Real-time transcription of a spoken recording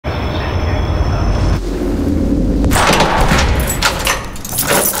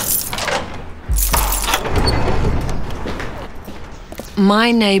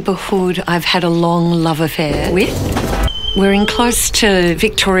My neighbourhood I've had a long love affair with. We're in close to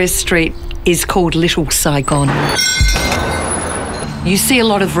Victoria Street, is called Little Saigon. You see a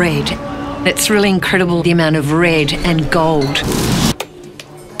lot of red. It's really incredible, the amount of red and gold.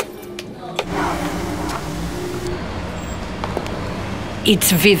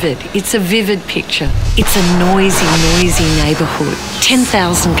 It's vivid. It's a vivid picture. It's a noisy, noisy neighbourhood.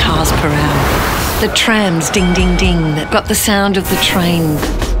 10,000 cars per hour. The trams, ding, ding, ding, that got the sound of the train.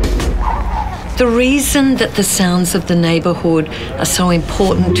 The reason that the sounds of the neighbourhood are so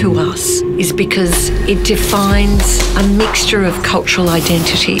important to us is because it defines a mixture of cultural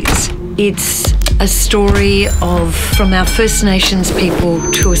identities. It's a story of from our First Nations people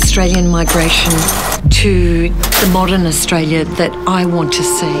to Australian migration to the modern Australia that I want to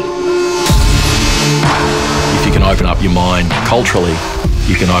see. If you can open up your mind culturally,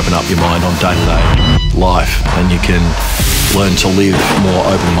 you can open up your mind on day-to-day life, and you can learn to live more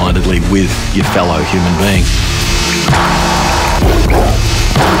open-mindedly with your fellow human being.